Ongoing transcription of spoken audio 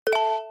Hey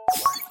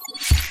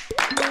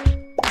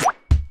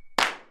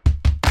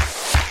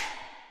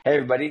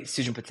everybody,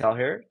 Sujan Patel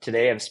here.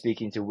 Today I'm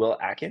speaking to Will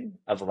Aitken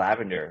of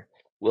Lavender.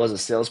 Will is a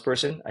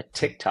salesperson, a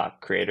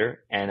TikTok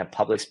creator, and a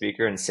public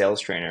speaker and sales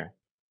trainer.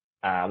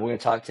 We're going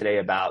to talk today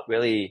about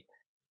really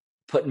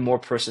putting more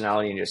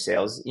personality into your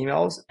sales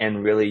emails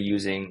and really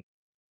using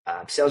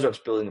sales reps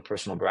building a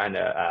personal brand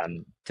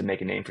to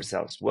make a name for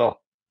sales. Will,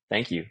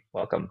 thank you.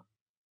 Welcome.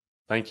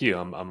 Thank you.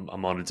 I'm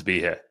honored to be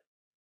here.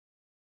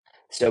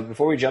 So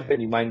before we jump in,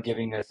 you mind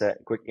giving us a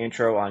quick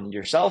intro on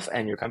yourself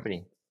and your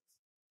company?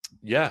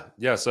 Yeah.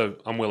 So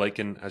I'm Will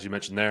Aitken, as you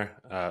mentioned there,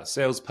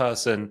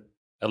 salesperson.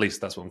 At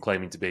least that's what I'm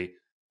claiming to be.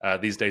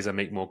 These days, I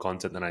make more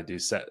content than I do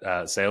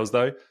sales,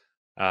 though.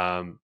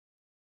 Um,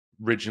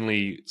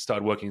 Originally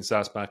started working in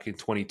SaaS back in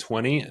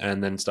 2020,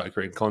 and then started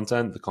creating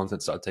content. The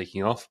content started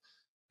taking off,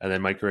 and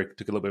then my career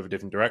took a little bit of a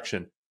different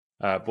direction.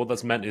 But what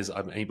that's meant is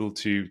I'm able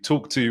to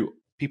talk to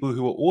people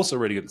who are also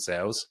really good at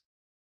sales,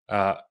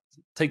 uh,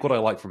 take what I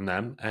like from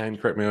them, and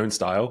create my own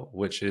style,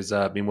 which has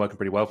been working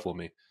pretty well for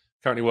me.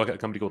 Currently work at a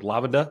company called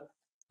Lavender,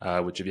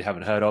 which, if you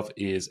haven't heard of,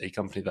 is a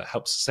company that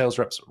helps sales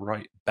reps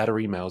write better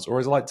emails, or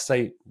as I like to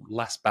say,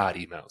 less bad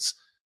emails,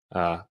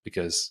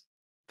 because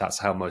that's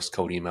how most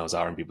cold emails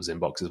are in people's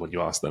inboxes when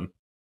you ask them.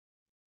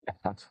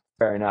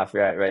 Fair enough.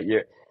 Right, right.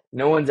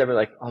 No one's ever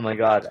like, oh my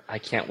God, I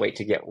can't wait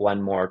to get one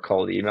more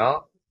cold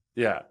email.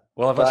 Yeah.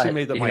 Well, I've actually But,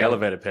 made that my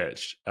elevator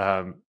pitch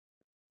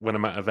when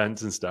I'm at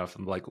events and stuff.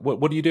 I'm like,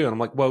 what do you do? And I'm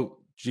like, well,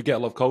 do you get a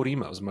lot of cold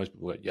emails? And most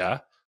people are like, yeah.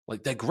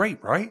 Like, they're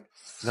great, right? And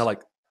they're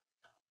like,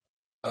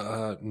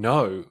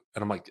 no.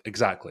 And I'm like,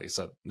 exactly.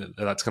 So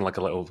that's kind of like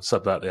a little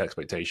subvert the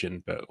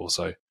expectation, but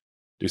also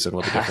do something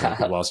a little bit different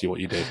when people ask you what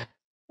you do.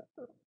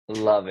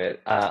 love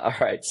it. All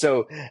right.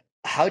 So,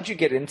 how'd you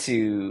get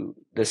into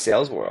the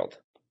sales world?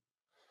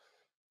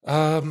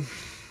 Um,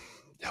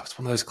 yeah, it's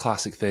one of those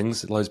classic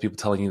things. Loads of people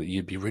telling you that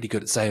you'd be really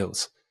good at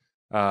sales.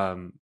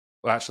 Well,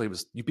 actually, it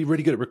was you'd be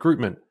really good at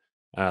recruitment.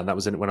 That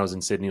was when I was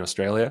in Sydney,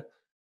 Australia,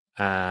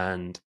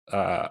 and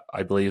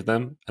I believed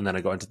them. And then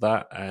I got into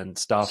that. And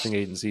staffing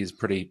agency is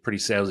pretty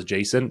sales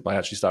adjacent. But I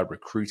actually started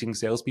recruiting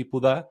salespeople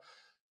there.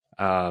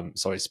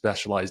 So I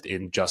specialized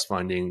in just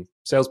finding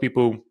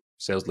salespeople.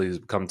 Sales leaders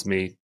would come to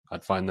me.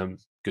 I'd find them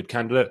good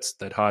candidates.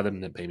 They'd hire them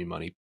and then pay me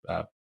money,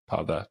 part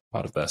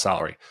of their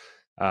salary.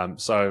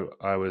 So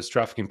I was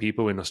trafficking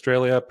people in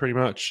Australia pretty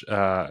much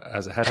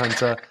as a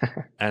headhunter.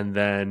 And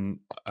then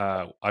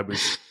I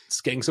was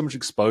getting so much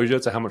exposure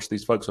to how much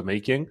these folks were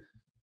making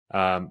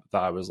that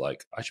I was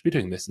like, I should be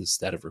doing this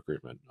instead of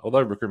recruitment.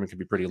 Although recruitment can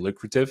be pretty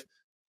lucrative,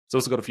 it's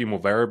also got a few more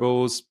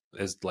variables.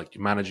 There's like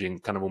you're managing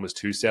kind of almost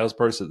two sales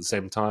processes at the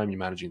same time. You're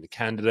managing the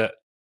candidate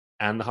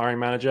and the hiring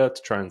manager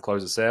to try and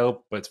close a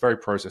sale, but it's very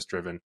process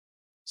driven.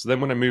 So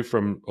then when I moved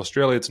from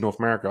Australia to North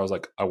America, I was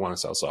like, I want to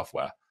sell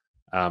software,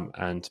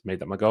 and made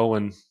that my goal.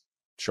 And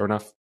sure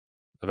enough,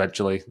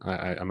 eventually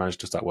I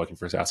managed to start working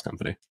for a SaaS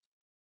company.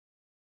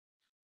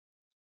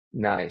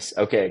 Nice.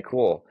 Okay,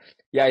 cool.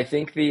 Yeah, I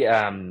think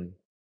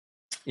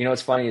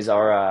what's funny is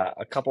our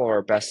a couple of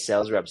our best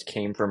sales reps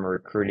came from a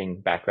recruiting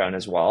background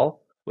as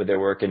well, where they're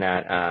working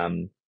at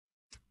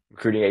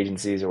recruiting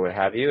agencies or what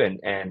have you.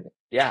 And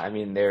yeah, I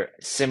mean, they're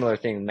similar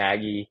thing.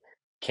 Maggie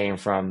came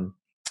from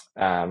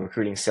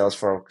recruiting sales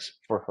folks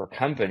for her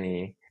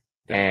company.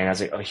 Yeah. And I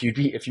was like, oh, you'd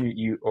be, if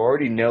you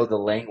already know the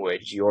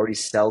language, you already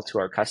sell to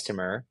our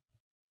customer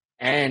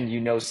and you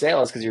know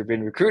sales because you've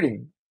been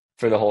recruiting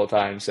for the whole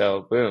time.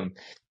 So boom.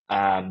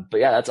 But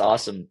yeah, that's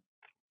awesome.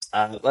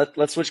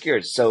 Let's switch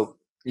gears. So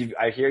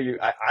I hear you,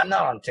 I'm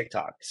not on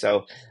TikTok.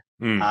 So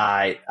Mm.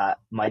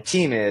 my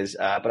team is,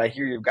 but I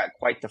hear you've got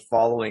quite the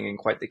following and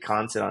quite the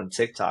content on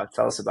TikTok.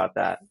 Tell us about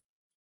that.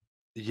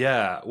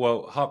 Yeah.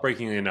 Well,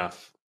 heartbreakingly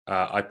enough,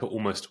 I put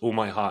almost all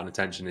my heart and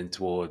attention in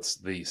towards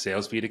the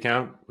sales feed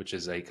account, which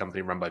is a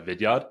company run by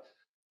Vidyard.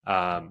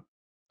 Um,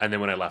 and then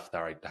when I left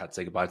there, I had to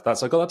say goodbye to that.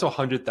 So I got that to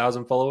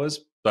 100,000 followers.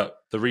 But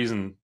the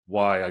reason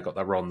why I got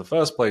that role in the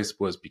first place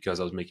was because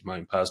I was making my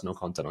own personal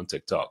content on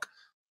TikTok.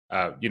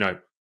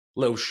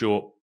 Little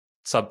short,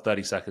 sub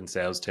 30-second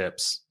sales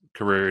tips,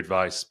 career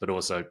advice, but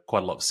also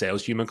quite a lot of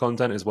sales humor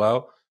content as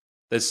well.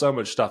 There's so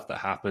much stuff that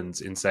happens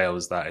in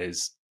sales that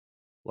is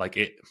like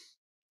it.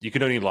 You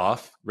can only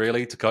laugh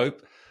really to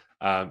cope.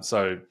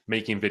 So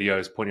making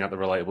videos, pointing out the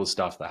relatable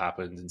stuff that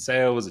happens in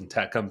sales and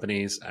tech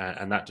companies,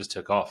 and that just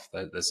took off.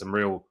 There's some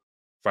real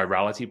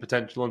virality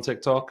potential on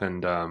TikTok,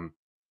 and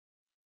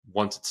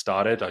once it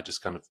started, I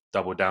just kind of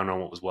doubled down on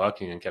what was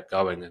working and kept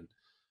going. And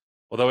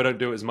although I don't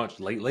do it as much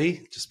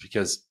lately, just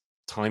because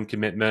time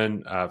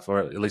commitment for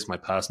at least my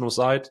personal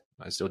side,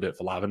 I still do it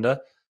for Lavender.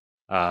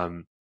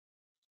 Um,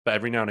 but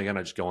every now and again,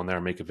 I just go on there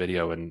and make a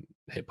video and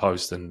hit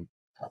post, and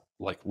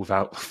like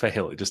without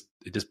fail, it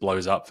just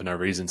blows up for no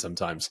reason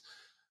sometimes.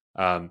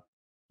 Um,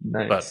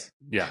 but Nice.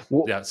 yeah,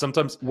 Well, yeah.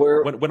 Sometimes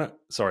where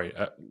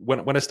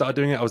when I started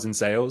doing it, I was in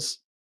sales,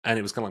 and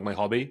it was kind of like my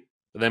hobby.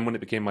 But then when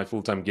it became my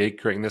full time gig,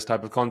 creating this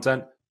type of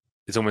content,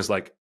 it's almost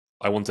like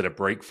I wanted a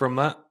break from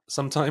that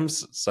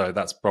sometimes. So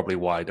that's probably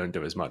why I don't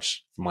do as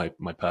much for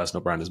my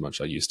personal brand as much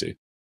as I used to.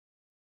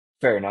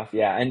 Fair enough.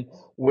 Yeah. And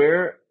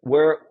where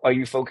are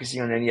you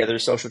focusing on any other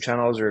social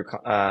channels or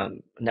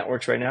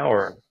networks right now,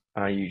 or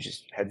you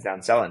just heads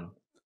down selling?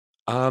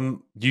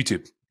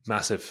 YouTube,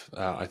 massive.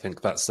 I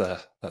think that's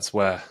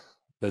where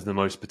there's the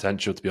most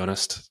potential, to be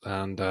honest.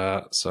 And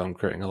so I'm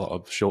creating a lot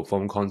of short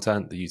form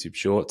content, the YouTube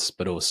Shorts,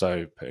 but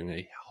also putting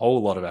a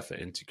whole lot of effort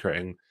into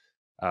creating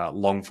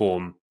long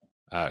form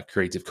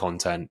creative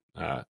content.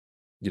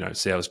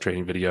 Sales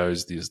training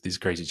videos, these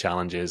crazy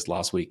challenges.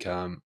 Last week,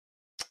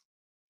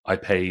 I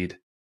paid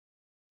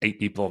 8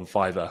 people on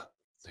Fiverr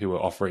who were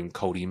offering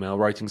cold email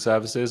writing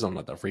services on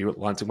like the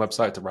freelancing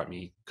website to write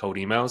me cold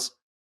emails.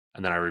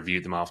 And then I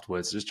reviewed them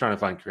afterwards, just trying to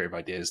find creative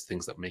ideas,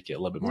 things that make it a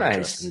little bit more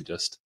interesting Nice. than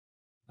just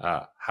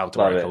how to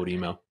write Love a it. cold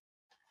email.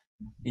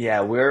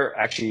 Yeah, we're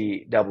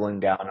actually doubling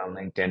down on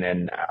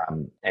LinkedIn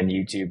and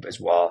YouTube as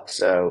well.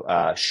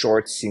 So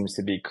Shorts seems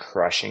to be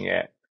crushing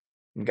it.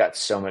 We've got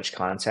so much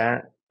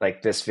content.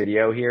 Like this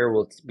video here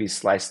will be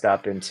sliced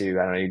up into,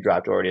 I don't know, you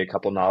dropped already a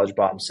couple knowledge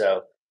bombs.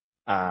 So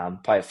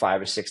probably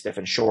 5 or 6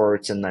 different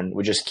shorts, and then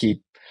we just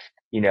keep,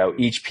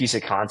 each piece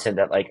of content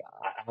that like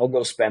I'll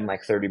go spend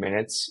like 30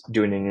 minutes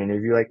doing an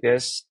interview like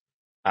this.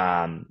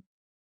 Um,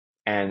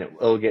 and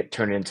it'll get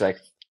turned into like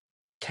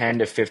 10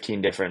 to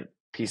 15 different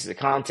pieces of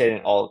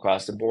content all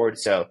across the board.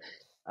 So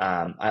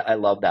I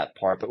love that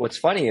part. But what's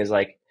funny is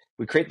like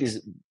we're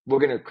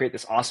going to create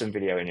this awesome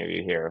video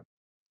interview here.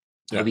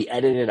 It'll Yeah, be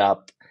edited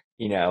up.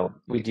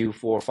 We do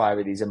 4 or 5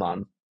 of these a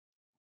month,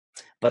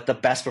 but the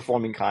best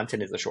performing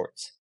content is the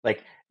shorts.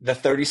 Like the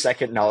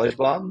 30-second knowledge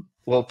bomb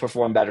will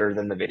perform better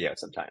than the video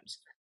sometimes.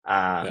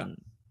 yeah, Um,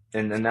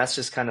 and that's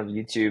just kind of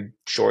YouTube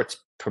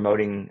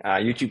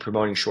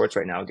promoting shorts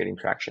right now, getting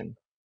traction.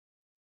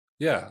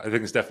 yeah. I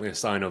think it's definitely a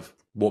sign of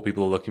what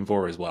people are looking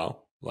for as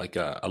well. Like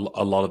a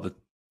lot of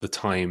the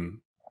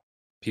time,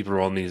 people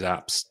are on these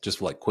apps just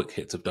for like quick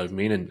hits of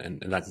dopamine,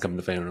 and that can come in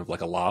the form of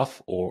like a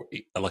laugh or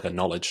like a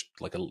knowledge,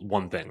 like a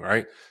one thing,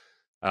 right?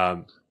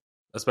 Um,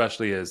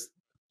 Especially as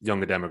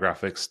younger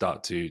demographics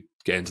start to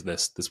get into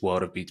this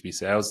world of B2B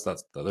sales.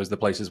 Those are the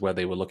places where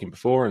they were looking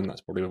before, and that's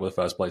probably the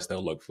first place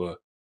they'll look for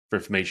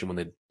information when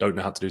they don't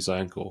know how to do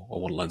something or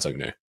want to learn something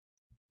new.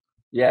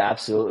 Yeah,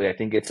 absolutely. I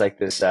think it's like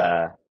this.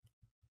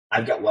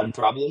 I've got one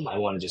problem. I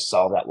want to just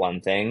solve that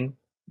one thing.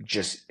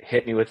 Just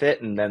hit me with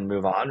it and then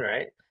move on,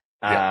 right?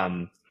 Yeah.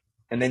 Um,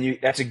 and then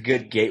that's a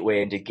good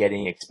gateway into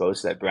getting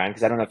exposed to that brand.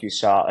 Because I don't know if you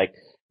saw like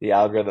the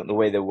algorithm, the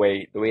way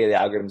the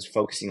algorithm's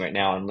focusing right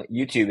now on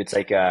YouTube. It's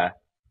like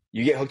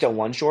you get hooked on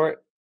one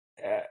short.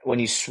 When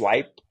you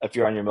swipe, if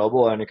you're on your mobile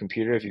or on your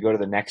computer, if you go to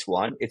the next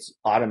one, it's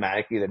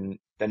automatically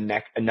the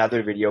next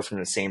another video from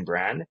the same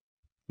brand,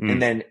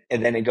 and Mm,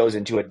 then it goes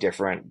into a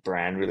different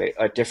brand, really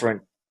a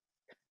different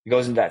it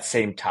goes into that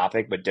same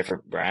topic but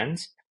different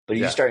brands. But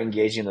you yeah. start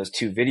engaging in those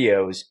 2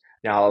 videos,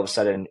 now all of a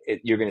sudden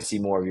you're going to see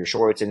more of your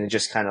shorts, and it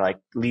just kind of like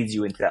leads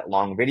you into that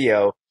long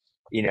video.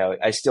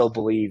 I still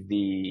believe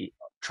the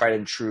tried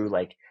and true,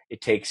 like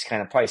it takes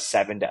kind of probably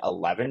 7 to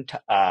 11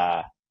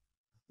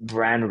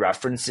 brand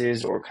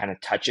references or kind of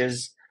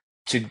touches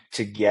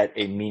to get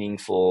a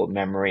meaningful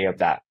memory of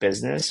that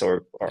business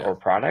or Yeah.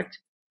 product.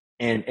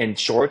 And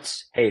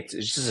shorts, hey, it's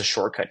just a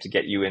shortcut to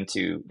get you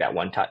into that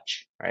one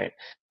touch, right?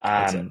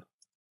 That's it. Um,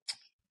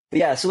 but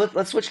yeah, so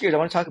let's switch gears. I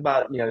want to talk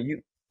about,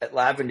 you at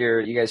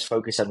Lavender, you guys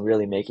focus on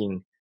really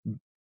making,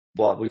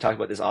 well, we talked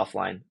about this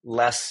offline,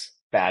 less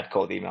bad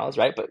cold emails,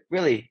 right? But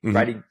really Hmm.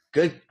 writing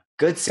good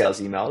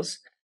sales emails.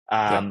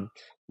 Yeah. Um,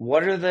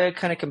 what are the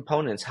kind of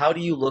components? How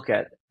do you look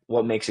at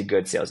what makes a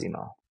good sales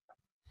email?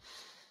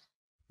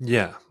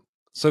 Yeah.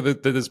 So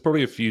there's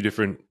probably a few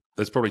different.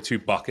 There's probably two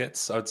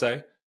buckets, I would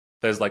say.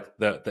 There's like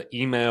the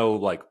email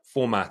like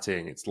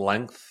formatting, its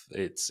length,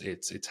 it's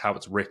how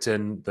it's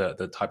written,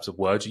 the types of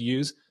words you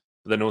use,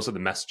 but then also the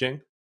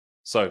messaging.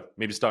 So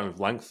maybe starting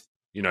with length,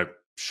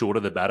 shorter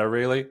the better,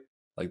 really.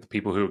 Like the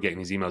people who are getting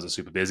these emails are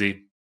super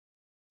busy.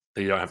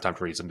 They don't have time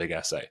to read some big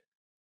essay.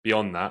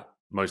 Beyond that,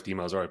 most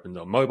emails are opened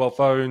on mobile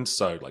phones.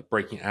 So, like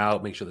breaking it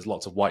out, make sure there's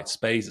lots of white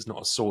space. It's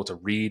not a sore to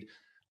read.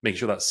 Make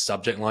sure that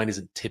subject line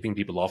isn't tipping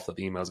people off that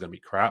the email is going to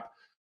be crap.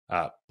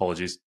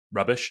 Apologies,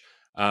 rubbish.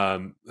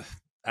 Um,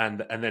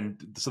 and then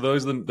so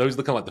those are the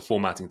kind of like the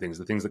formatting things,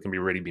 the things that can be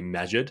really be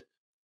measured.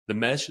 The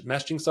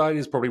messaging side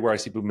is probably where I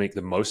see people make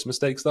the most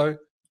mistakes though,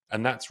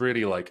 and that's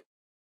really like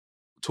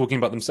talking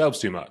about themselves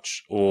too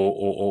much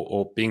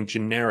or being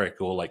generic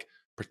or like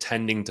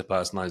pretending to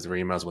personalize their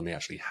emails when they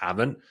actually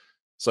haven't.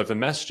 So for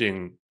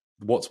messaging,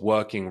 what's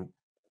working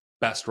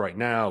best right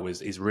now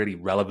is really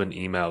relevant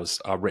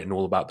emails are written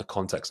all about the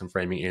context and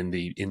framing in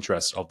the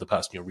interests of the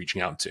person you're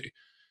reaching out to.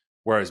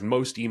 Whereas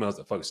most emails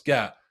that folks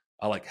get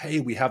are like, hey,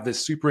 we have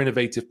this super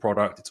innovative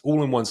product. It's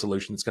all in one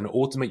solution. It's going to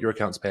automate your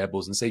accounts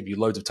payables and save you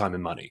loads of time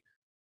and money.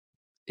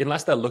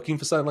 Unless they're looking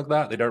for something like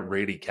that, they don't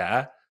really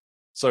care.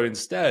 So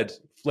instead,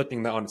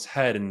 flipping that on its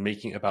head and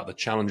making it about the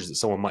challenges that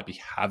someone might be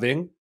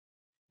having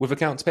with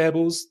accounts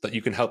payables that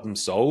you can help them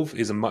solve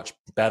is a much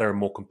better and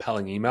more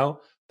compelling email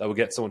that will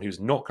get someone who's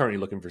not currently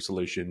looking for a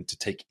solution to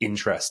take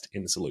interest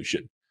in the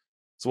solution.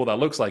 So what that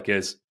looks like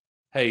is,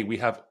 hey, we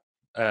have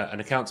an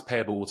accounts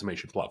payable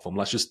automation platform.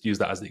 Let's just use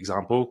that as the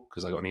example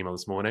because I got an email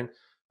this morning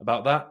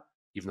about that,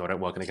 even though I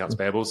don't work in accounts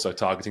payable, so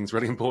targeting is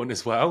really important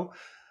as well.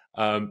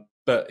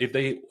 But if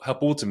they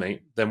help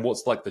automate, then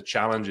what's like the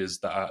challenges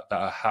that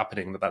are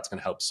happening that's going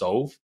to help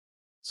solve?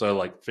 So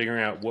like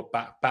figuring out what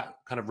back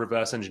kind of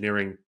reverse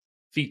engineering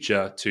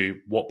feature to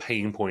what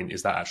pain point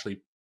is that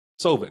actually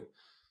solving.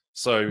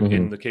 So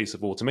in Hmm. the case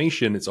of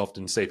automation, it's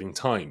often saving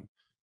time.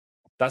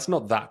 That's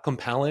not that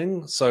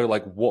compelling. So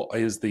like, what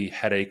is the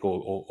headache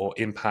or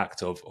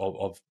impact of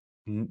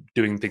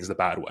doing things the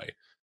bad way?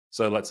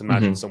 So let's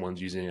imagine Hmm.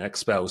 someone's using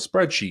Excel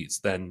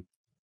spreadsheets, then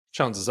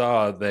chances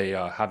are they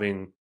are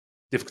having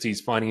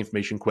difficulties finding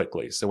information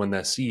quickly. So when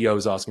their CEO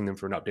is asking them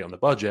for an update on the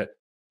budget,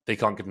 they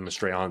can't give them a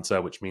straight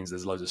answer, which means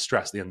there's loads of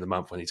stress at the end of the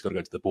month when he's got to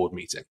go to the board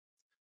meeting.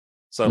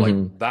 So like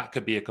Hmm. that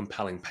could be a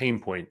compelling pain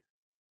point.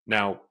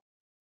 Now,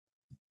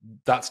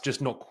 that's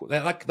just not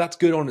like that's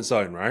good on its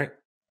own, right?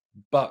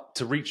 But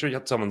to reach out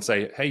to someone and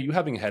say, hey, you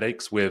having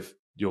headaches with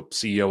your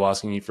CEO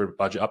asking you for a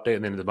budget update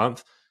at the end of the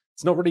month,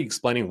 it's not really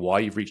explaining why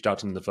you've reached out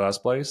to them in the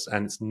first place.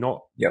 And it's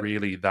not Yep.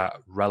 really that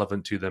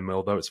relevant to them,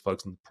 although it's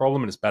focused on the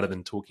problem and it's better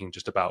than talking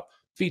just about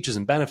features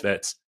and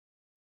benefits.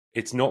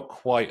 It's not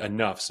quite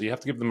enough. So you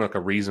have to give them like a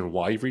reason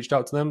why you've reached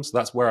out to them. So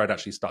that's where I'd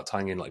actually start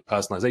tying in like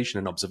personalization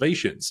and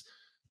observations.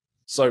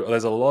 So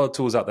there's a lot of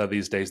tools out there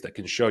these days that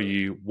can show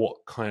you what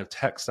kind of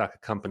tech stack a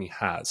company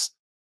has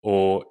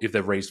or if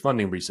they've raised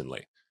funding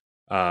recently.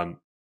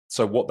 Um,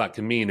 so what that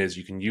can mean is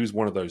you can use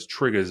one of those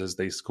triggers, as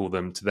they call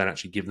them, to then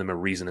actually give them a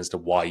reason as to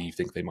why you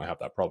think they might have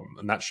that problem.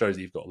 And that shows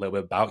that you've got a little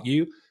bit about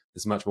you.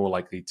 It's much more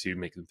likely to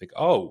make them think,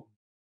 oh,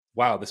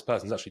 wow, this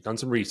person's actually done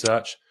some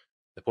research.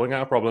 They're pointing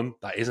out a problem.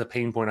 That is a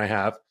pain point I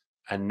have.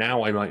 And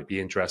now I might be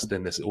interested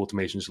in this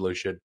automation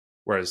solution.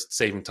 Whereas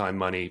saving time,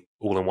 money,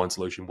 all in one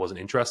solution wasn't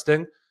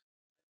interesting.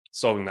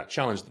 Solving that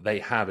challenge that they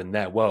have in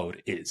their world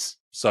is.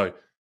 So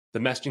the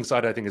messaging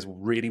side, I think, is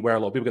really where a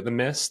lot of people get the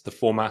miss. The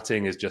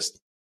formatting is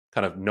just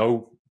kind of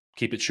no,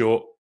 keep it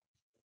short.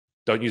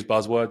 Don't use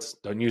buzzwords.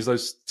 Don't use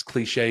those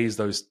cliches.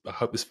 Those I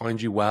hope this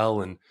finds you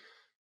well and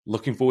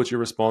looking forward to your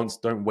response.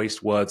 Don't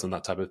waste words on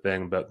that type of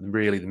thing. But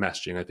really, the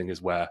messaging, I think,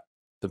 is where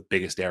the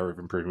biggest area of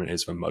improvement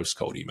is for most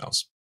cold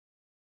emails.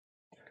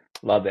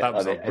 Love it. That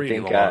was Love a it. I really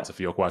think, long answer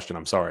for your question.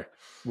 I'm sorry.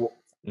 well,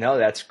 no,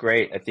 that's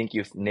great. I think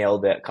you've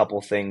nailed a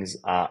couple things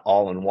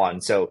all in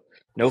one. So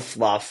no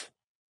fluff,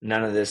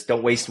 none of this.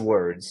 Don't waste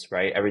words,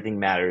 right? Everything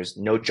matters.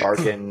 No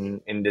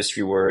jargon,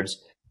 industry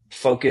words.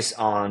 Focus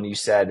on, you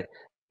said,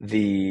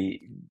 the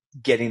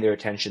getting their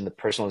attention, the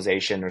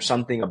personalization or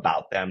something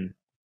about them.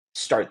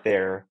 Start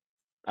there.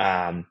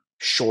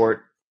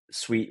 Short,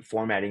 sweet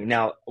formatting.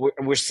 Now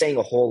we're saying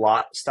a whole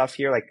lot of stuff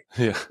here. Like,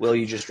 Yeah. will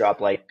you just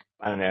drop like,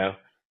 I don't know,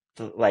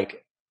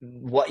 like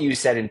what you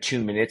said in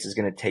 2 minutes is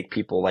going to take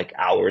people like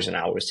hours and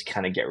hours to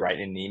kind of get right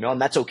in an email.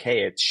 And that's okay.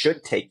 It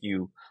should take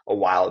you a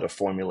while to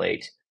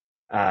formulate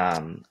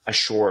a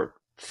short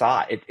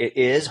thought. It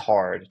is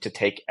hard to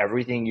take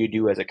everything you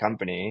do as a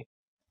company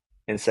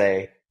and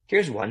say,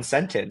 here's one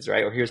sentence,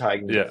 right? Or here's how I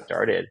can get Yeah.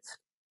 started.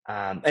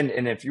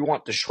 And if you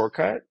want the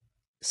shortcut,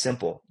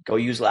 simple, go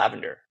use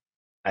Lavender.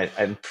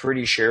 I'm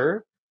pretty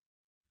sure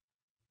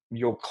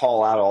you'll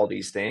call out all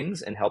these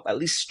things and help at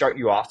least start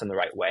you off in the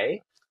right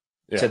way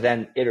to Yeah.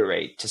 then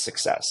iterate to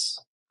success.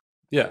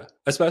 Yeah,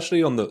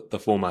 especially on the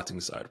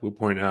formatting side, we'll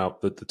point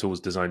out that the tool is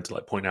designed to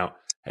like point out,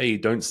 hey,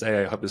 don't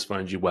say I hope this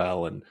finds you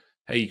well, and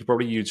hey, you could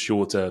probably use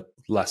shorter,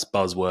 less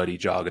buzzwordy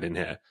jargon in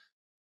here.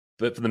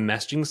 But for the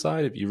messaging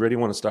side, if you really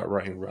want to start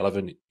writing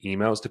relevant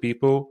emails to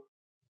people,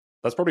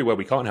 that's probably where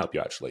we can't help you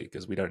actually,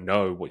 because we don't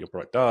know what your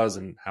product does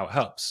and how it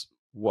helps.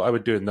 What I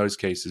would do in those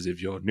cases,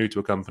 if you're new to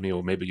a company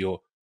or maybe your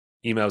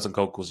emails and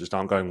cold calls just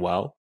aren't going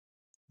well,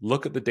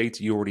 look at the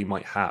data you already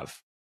might have.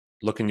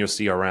 Look in your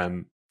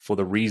CRM for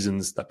the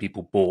reasons that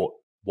people bought,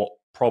 what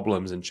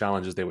problems and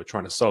challenges they were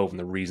trying to solve, and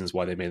the reasons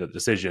why they made that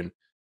decision,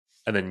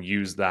 and then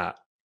use that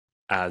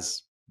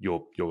as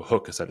your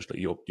hook, essentially,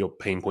 your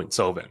pain point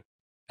solving.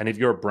 And if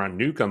you're a brand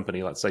new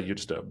company, let's say you're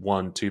just a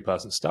 1-2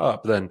 person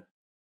startup, then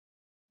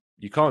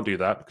you can't do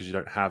that because you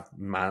don't have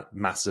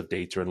massive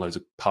data and loads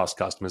of past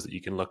customers that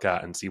you can look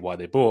at and see why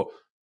they bought.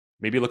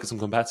 Maybe look at some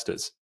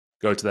competitors,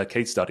 go to their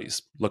case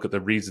studies, look at the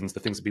reasons, the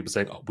things that people are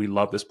saying, oh, we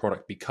love this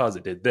product because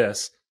it did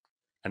this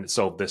and it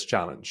solved this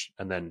challenge.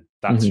 And then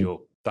Mm-hmm.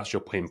 that's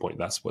your pain point.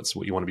 That's what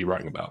you want to be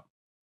writing about.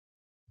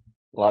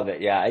 Love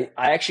it. Yeah,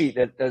 I actually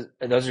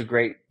those are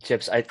great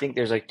tips. I think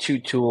there's like two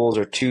tools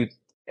or two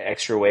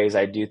extra ways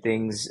I do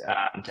things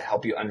to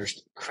help you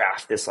understand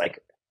craft this like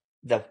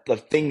the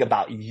thing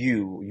about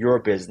you, your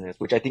business,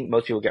 which I think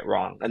most people get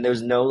wrong. And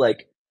there's no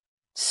like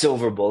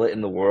silver bullet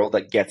in the world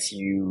that gets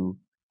you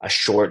a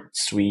short,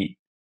 sweet,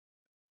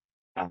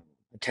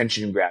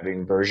 attention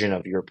grabbing version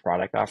of your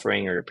product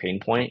offering or your pain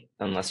point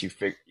unless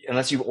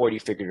you've already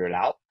figured it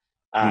out.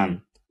 Mm,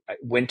 Um,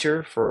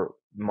 Winter for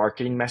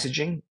marketing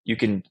messaging, you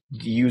can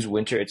use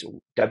Winter. It's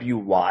Winter,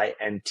 mm,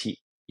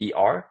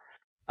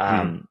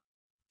 um,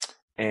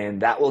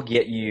 and that will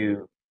get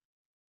you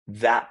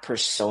that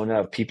persona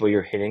of people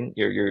you're hitting,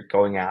 you're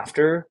going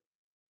after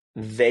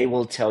they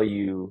will tell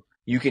you,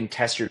 you can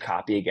test your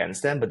copy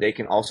against them, but they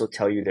can also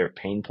tell you their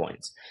pain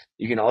points.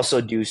 You can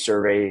also do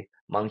Survey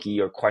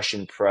Monkey or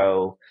Question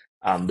Pro.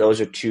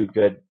 Those are two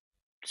good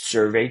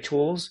survey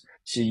tools.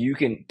 So you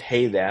can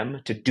pay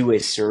them to do a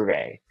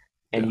survey,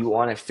 and Yeah. you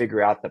want to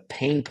figure out the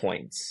pain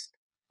points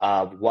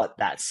of what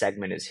that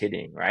segment is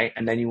hitting, right?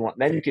 And then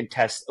you can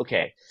test,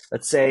 okay,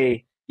 let's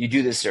say you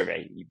do this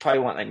survey. You probably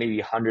want like maybe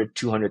 100,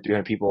 200,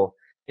 300 people,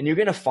 and you're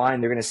going to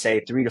find they're going to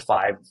say 3 to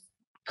 5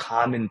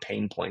 common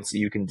pain points that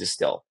you can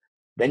distill.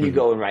 Then you Hmm.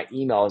 go and write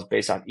emails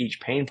based on each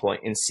pain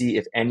point and see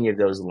if any of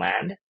those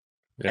land.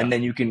 Yeah. And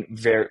then you can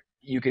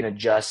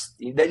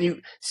adjust.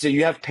 So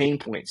you have pain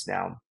points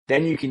now.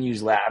 Then you can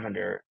use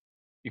Lavender.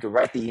 You can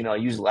write the email,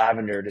 use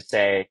Lavender to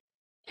say,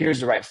 here's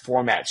the right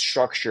format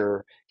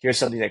structure. Here's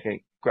something that can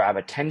grab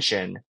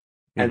attention,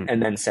 Hmm.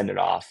 and then send it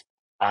off.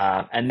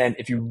 And then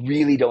if you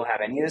really don't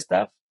have any of this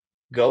stuff,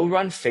 go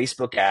run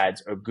Facebook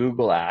ads or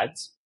Google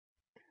ads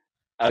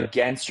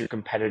against your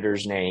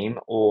competitor's name,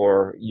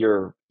 or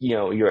your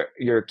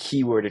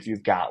keyword if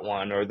you've got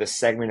one, or the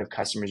segment of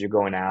customers you're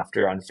going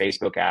after on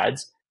Facebook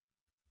ads.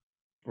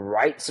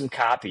 Write some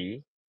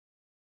copy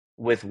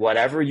with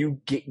whatever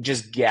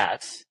just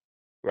get,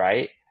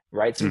 right?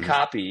 Write some Hmm.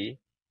 copy,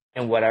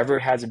 and whatever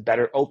has a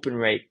better open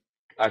rate,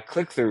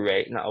 click-through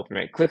rate, not open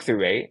rate, click-through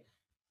rate,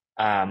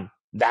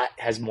 that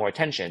has more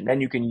attention.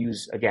 Then you can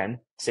use, again,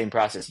 same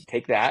process. You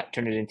take that,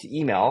 turn it into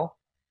email,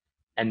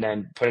 and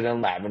then put it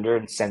in Lavender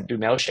and send through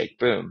Mailshake.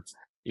 Boom,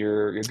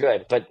 you're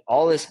good. But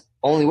all this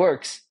only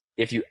works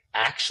if you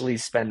actually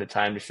spend the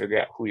time to figure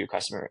out who your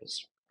customer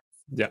is.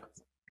 Yeah.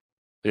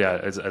 Yeah,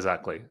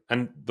 exactly.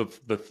 And the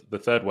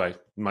third way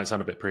might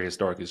sound a bit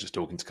prehistoric is just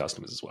talking to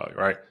customers as well,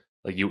 right?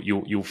 Like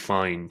you'll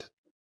find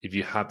if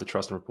you have the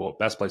trust and rapport,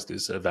 best place to do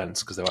is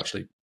events because they'll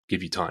actually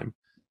give you time.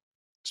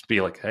 Just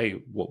be like,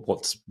 hey,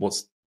 what's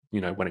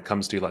when it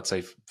comes to, let's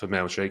say, for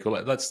Mailshake,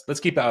 or let's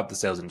keep it out of the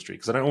sales industry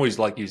because I don't always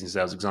like using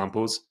sales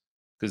examples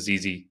because it's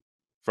easy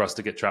for us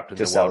to get trapped in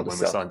To the sell, world to when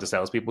we're sell. selling to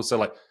salespeople. So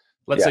like,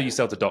 let's say Yeah. you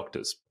sell to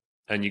doctors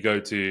and you go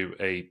to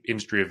a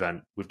industry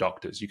event with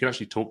doctors, you can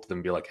actually talk to them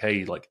and be like,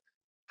 hey, like,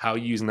 how are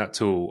you using that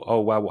tool? Oh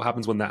wow, what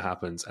happens when that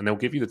happens? And they'll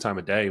give you the time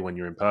of day when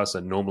you're in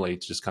person normally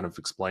to just kind of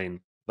explain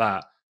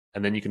that.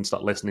 And then you can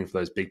start listening for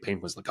those big pain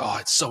points like, oh,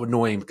 it's so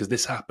annoying because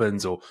this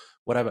happens or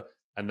whatever.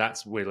 And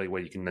that's really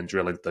where you can then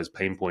drill into those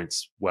pain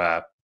points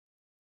where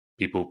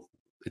people,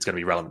 it's going to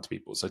be relevant to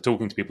people. So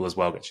talking to people as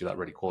well gets you that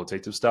really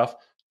qualitative stuff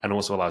and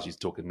also allows you to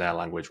talk in their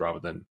language rather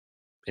than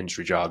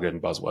industry jargon,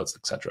 buzzwords,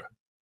 etc.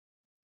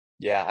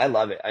 Yeah, I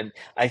love it. And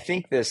I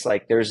think there's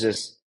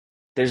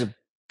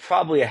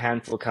probably a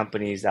handful of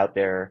companies out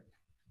there,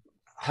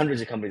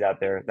 hundreds of companies out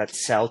there that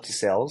sell to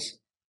sales,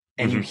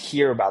 and you Mm-hmm.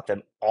 hear about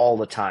them all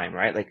the time,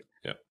 right? Like,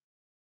 Yeah.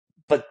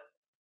 but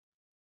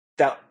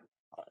that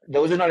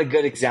those are not a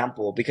good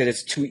example because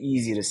it's too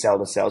easy to sell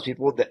to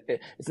salespeople.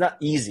 It's not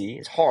easy.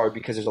 It's hard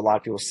because there's a lot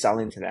of people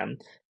selling to them,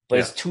 but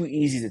Yeah. it's too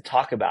easy to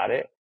talk about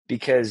it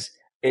because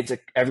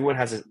everyone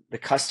has the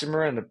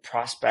customer and the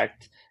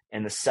prospect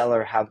and the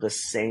seller have the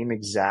same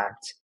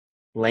exact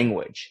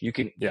language. You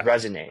can Yeah.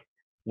 resonate.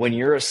 When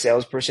you're a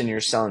salesperson,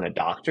 you're selling to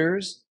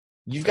doctors,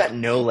 you've Yeah. got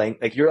no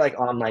language. Like you're like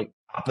on like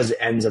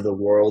opposite ends of the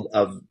world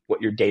of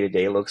what your day to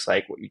day looks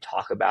like, what you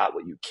talk about,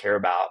 what you care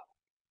about,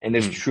 and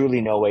there's Mm.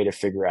 truly no way to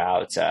figure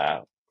out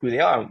who they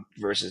are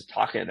versus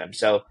talking to them.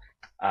 So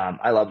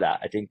I love that.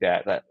 I think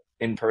that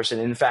in person,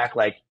 in fact,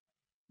 like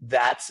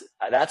that's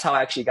how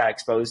I actually got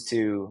exposed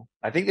to.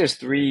 I think there's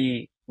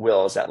 3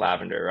 Wills at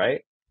Lavender,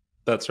 right?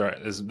 That's right.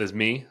 There's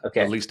me, the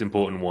Okay, least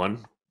important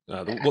one.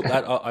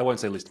 I won't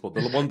say least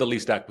important, the one the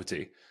least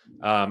equity.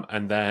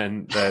 And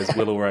then there's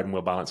Will Allred and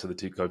Will Balance, are the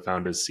two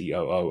co-founders,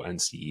 COO and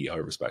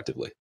CEO,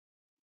 respectively.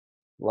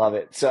 love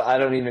it. So I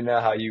don't even know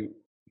how you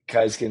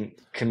guys can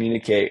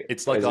communicate.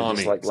 It's like Is it just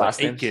Army. like It's like last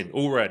names? Aitken,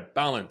 Allred,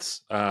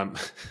 Balance. Yeah.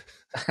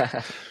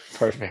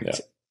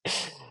 Perfect.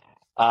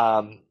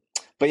 Um,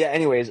 but yeah,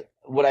 anyways,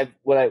 what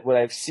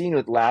I've seen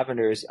with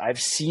Lavender is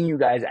I've seen you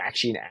guys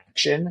actually in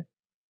action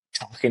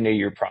talking to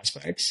your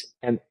prospects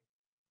and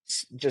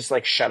just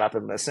like shut up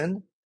and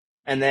listen.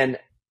 And then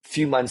a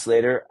few months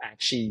later,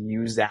 actually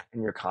use that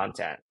in your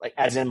content, like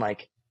as in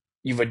like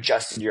you've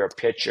adjusted your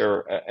pitch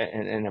or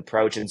an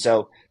approach. And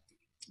so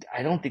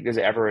I don't think there's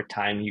ever a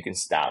time you can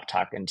stop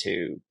talking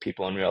to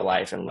people in real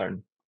life and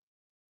learn.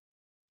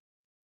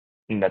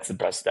 And that's the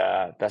best.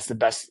 That's the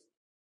best.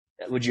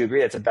 Would you agree?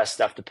 That's the best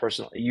stuff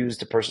to use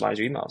to personalize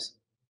your emails.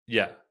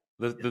 Yeah.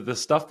 The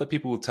stuff that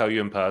people will tell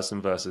you in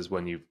person versus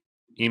when you've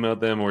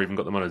emailed them or even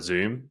got them on a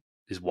Zoom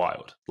is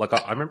wild. Like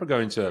I remember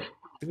going to,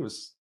 I think it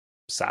was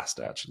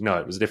SASTA actually. No,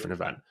 it was a different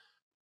event.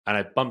 And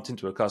I bumped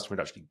into a customer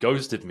that actually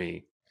ghosted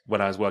me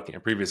when I was working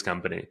at a previous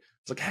company.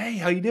 It's like, hey,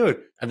 how you doing?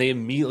 And they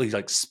immediately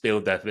like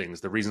spilled their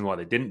things, the reasons why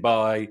they didn't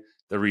buy,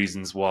 the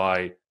reasons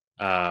why,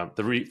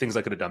 things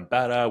I could have done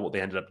better, what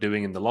they ended up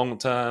doing in the long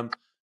term.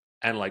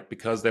 And like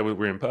because they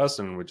were in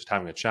person, we're just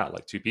having a chat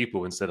like two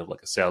people instead of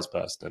like a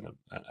salesperson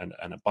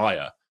and a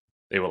buyer.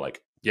 They were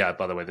like, yeah,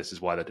 by the way, this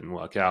is why that didn't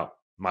work out.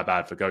 My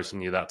bad for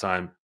ghosting you that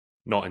time.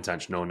 not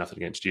intentional, nothing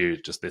against you,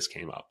 just this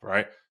came up,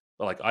 right?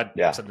 But like I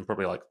Yeah. sent them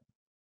probably like,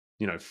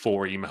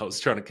 4 emails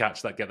trying to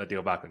get that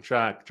deal back on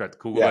track, tried to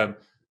call Yeah. them,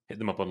 hit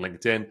them up on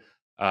LinkedIn.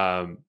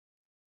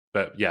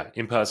 But yeah,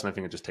 in person, I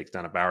think it just takes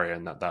down a barrier,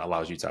 and that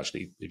allows you to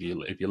actually, if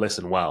you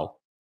listen well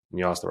and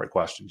you ask the right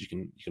questions, you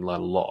can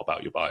learn a lot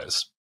about your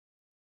buyers.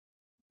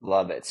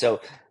 Love it.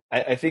 So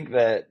I think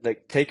that the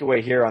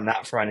takeaway here on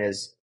that front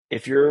is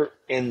if you're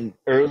in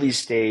early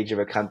stage of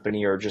a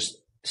company or just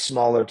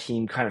smaller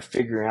team kind of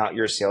figuring out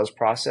your sales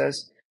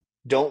process,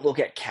 don't look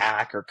at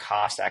CAC or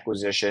cost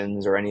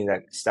acquisitions or any of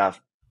that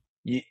stuff.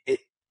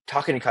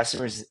 Talking to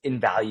customers is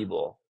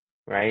invaluable,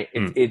 right?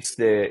 Mm. It's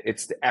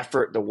the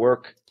effort, the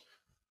work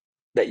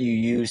that you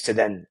use to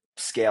then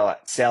sell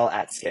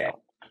at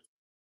scale.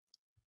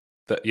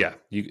 That yeah,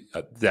 you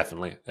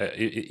definitely.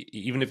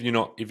 Even if you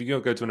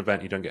go to an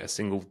event, you don't get a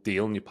single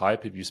deal in your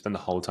pipe. If you spend the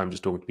whole time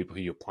just talking to people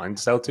who you're planning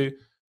to sell to,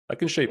 that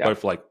can shape Yeah.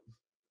 both like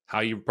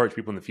how you approach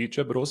people in the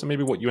future, but also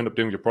maybe what you end up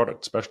doing with your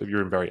product, especially if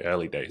you're in very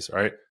early days,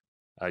 right?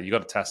 You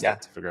got to test Yeah.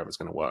 it to figure out if it's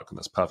going to work, and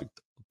that's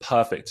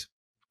perfect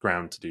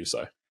ground to do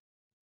so.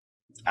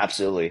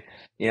 Absolutely.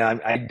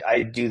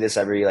 I do this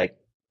every like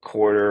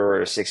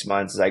quarter or 6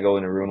 months as I go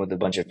in a room with a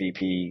bunch of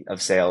VP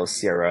of sales,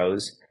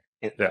 CROs.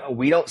 And Yeah,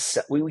 we don't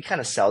sell, we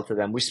kind of sell to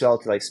them. We sell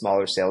to like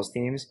smaller sales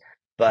teams,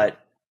 but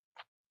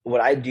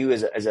what I do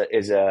is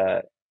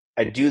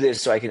I do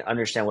this so I can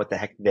understand what the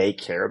heck they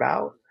care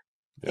about.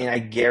 yeah, And I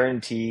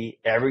guarantee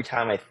every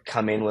time I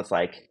come in with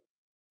like,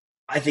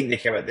 I think they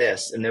care about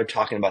this, and they're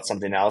talking about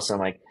something else. And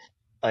I'm like,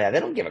 oh yeah, they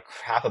don't give a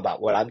crap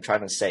about what I'm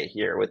trying to say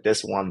here with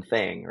this one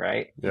thing,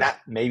 right? yeah.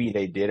 That maybe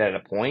they did at a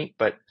point,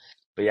 but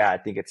yeah, I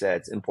think it's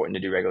important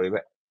to do regularly.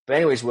 But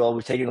anyways, Will,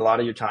 we've taken a lot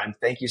of your time.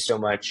 Thank you so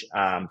much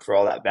for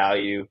all that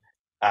value.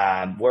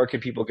 Where can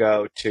people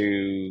go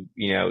to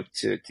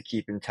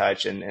keep in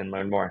touch and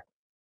learn more?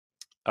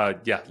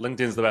 Yeah.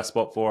 LinkedIn's the best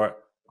spot for it.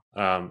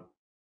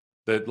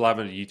 The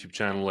Lavender YouTube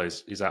channel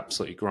is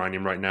absolutely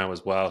grinding right now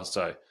as well.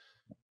 So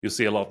you'll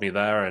see a lot of me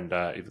there. And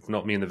if it's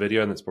not me in the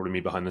video, then it's probably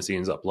me behind the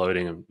scenes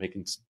uploading and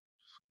making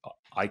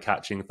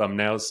eye-catching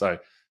thumbnails. So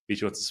be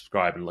sure to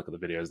subscribe and look at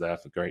the videos there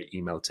for great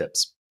email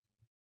tips.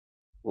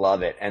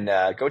 Love it. And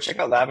go check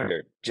out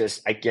Lavender.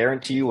 Just, I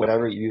guarantee you,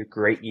 whatever your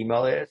great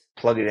email is,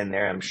 plug it in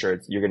there. I'm sure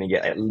you're going to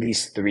get at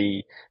least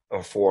 3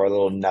 or 4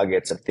 little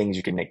nuggets of things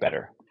you can make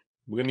better.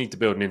 We're gonna need to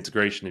build an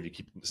integration if you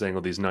keep saying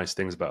all these nice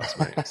things about us,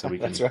 mate. So we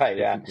That's can right.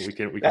 we Yeah. can we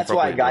can we can That's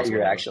why I properly got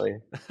endorse you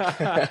one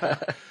here, another.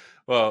 actually.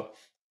 Well,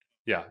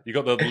 yeah, you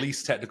got the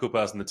least technical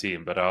person in the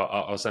team, but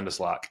I'll send a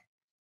Slack.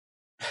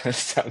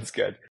 Sounds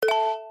good.